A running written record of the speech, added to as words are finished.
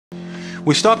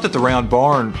We stopped at the Round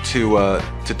Barn to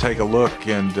take a look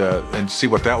and see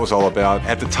what that was all about.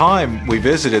 At the time we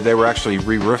visited, they were actually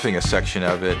re-roofing a section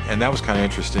of it, and that was kind of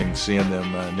interesting, seeing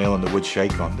them nailing the wood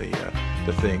shake on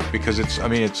the thing, because it's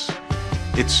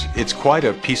quite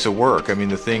a piece of work. I mean,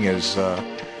 the thing is,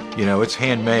 you know, it's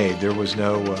handmade. There was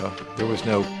no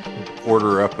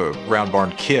order up a Round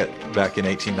Barn kit back in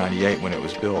 1898 when it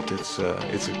was built. It's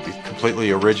completely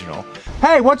original.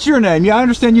 Hey, what's your name? Yeah, I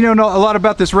understand you know a lot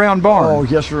about this Round Barn. Oh,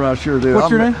 yes, sir, I sure do. What's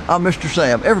your name? I'm Mr.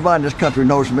 Sam. Everybody in this country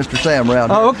knows Mr. Sam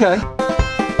around here. Oh, okay.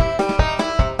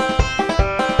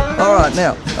 All right,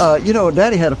 now, you know,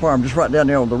 Daddy had a farm just right down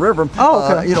there on the river.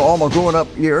 Oh, okay. You know, all my growing up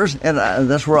years, and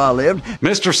that's where I lived.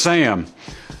 Mr. Sam,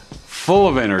 full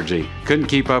of energy. Couldn't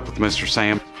keep up with Mr.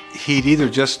 Sam. He'd either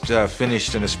just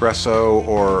finished an espresso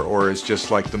or is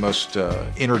just like the most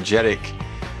energetic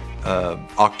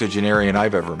octogenarian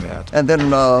I've ever met. And then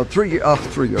 3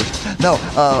 years, no,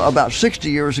 about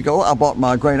 60 years ago, I bought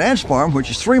my great aunt's farm,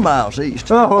 which is 3 miles east.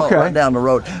 Oh, okay. Right down the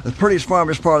road. The prettiest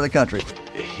farmest part of the country.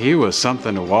 He was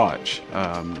something to watch.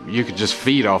 You could just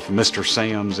feed off of Mr.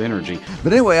 Sam's energy.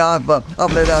 But anyway, I've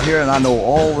lived out here, and I know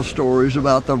all the stories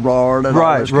about the barn and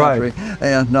all this country.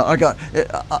 And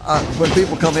when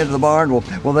people come into the barn,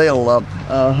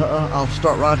 I'll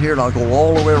start right here, and I'll go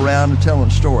all the way around and telling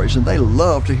stories, and they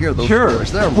love to hear those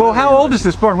stories. They're well, really how old is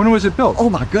this barn? When was it built? Oh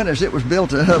my goodness, it was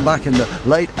built back in the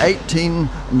late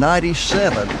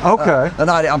 1897. Okay.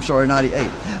 98.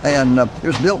 And it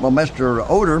was built by Mr.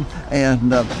 Oder,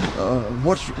 and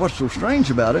what's so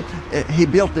strange about it, he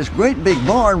built this great big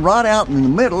barn right out in the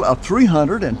middle of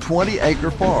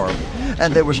 320-acre farm.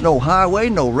 And there was no highway,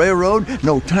 no railroad,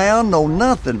 no town, no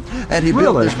nothing. And he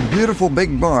built this beautiful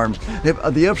big barn.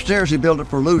 The upstairs, he built it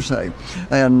for loose hay.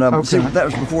 And see, that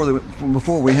was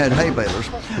before we had hay balers.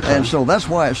 And so that's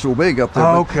why it's so big up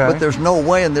there. But there's no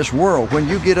way in this world, when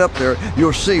you get up there,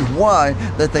 you'll see why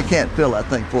that they can't fill that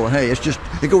thing full of hay. It's just,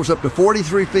 it goes up to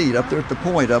 43 feet up there at the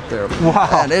point up there.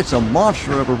 Wow. And it's a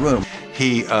monster of a room.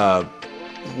 He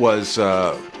was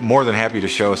more than happy to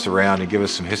show us around and give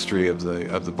us some history of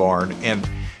the barn, and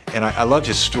I loved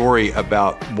his story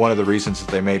about one of the reasons that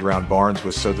they made round barns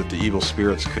was so that the evil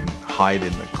spirits couldn't hide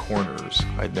in the corners.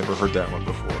 I'd never heard that one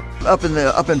before. Up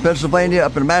in Pennsylvania,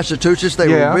 up in Massachusetts, they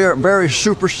were very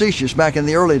superstitious back in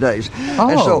the early days.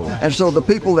 And so the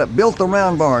people that built the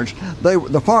round barns,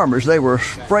 the farmers, they were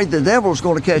afraid the devil was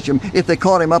going to catch him if they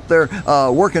caught him up there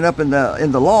working up in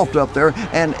the loft up there,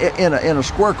 and in a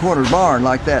square cornered barn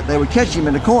like that, they would catch him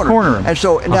in the corner. And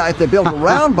so now if they built a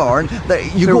round barn,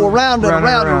 you go around and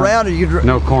around, and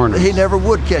no corners. He never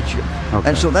would catch you.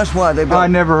 And so that's why they built. I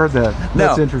never heard that.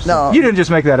 That's interesting. You didn't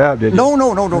just make that up, did you? No.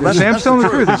 Sam's telling the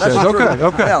truth.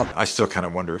 Okay. Now, I still kind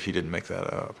of wonder if he didn't make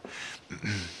that up.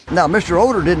 Now, Mr.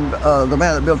 Oder didn't, the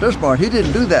man that built this barn, he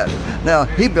didn't do that. Now,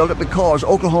 he built it because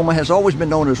Oklahoma has always been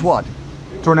known as what?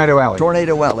 Tornado Alley.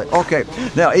 Tornado Alley. Okay.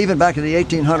 Now, even back in the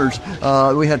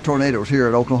 1800s, we had tornadoes here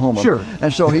at Oklahoma. Sure.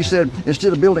 And so he said,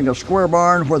 instead of building a square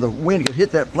barn where the wind could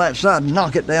hit that flat side and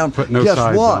knock it down, put no guess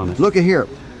sides what? on it. Look at here.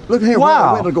 Look at here.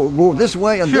 Wow. Where the wind will go this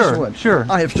way and this way. Sure.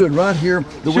 I have stood right here.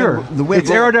 The wind it's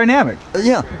aerodynamic.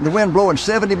 Yeah. The wind blowing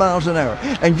 70 miles an hour.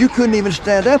 And you couldn't even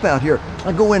stand up out here.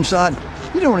 I go inside.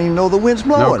 You don't even know the wind's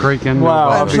blowing. No creaking.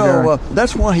 Wow. And so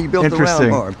that's why he built the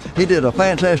round barn. He did a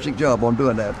fantastic job on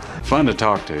doing that. Fun to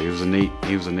talk to. He was a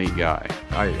neat guy.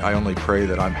 I only pray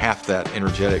that I'm half that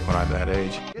energetic when I'm that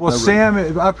age. Well, Sam,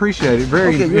 I appreciate it.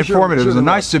 Very informative. It was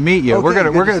nice to meet you. We're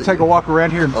gonna take a walk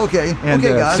around here. Okay. And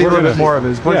guys. see a little bit more of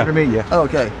it. It's a pleasure to meet you.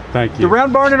 Okay. Thank you. The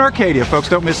Round Barn in Arcadia, folks.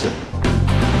 Don't miss it.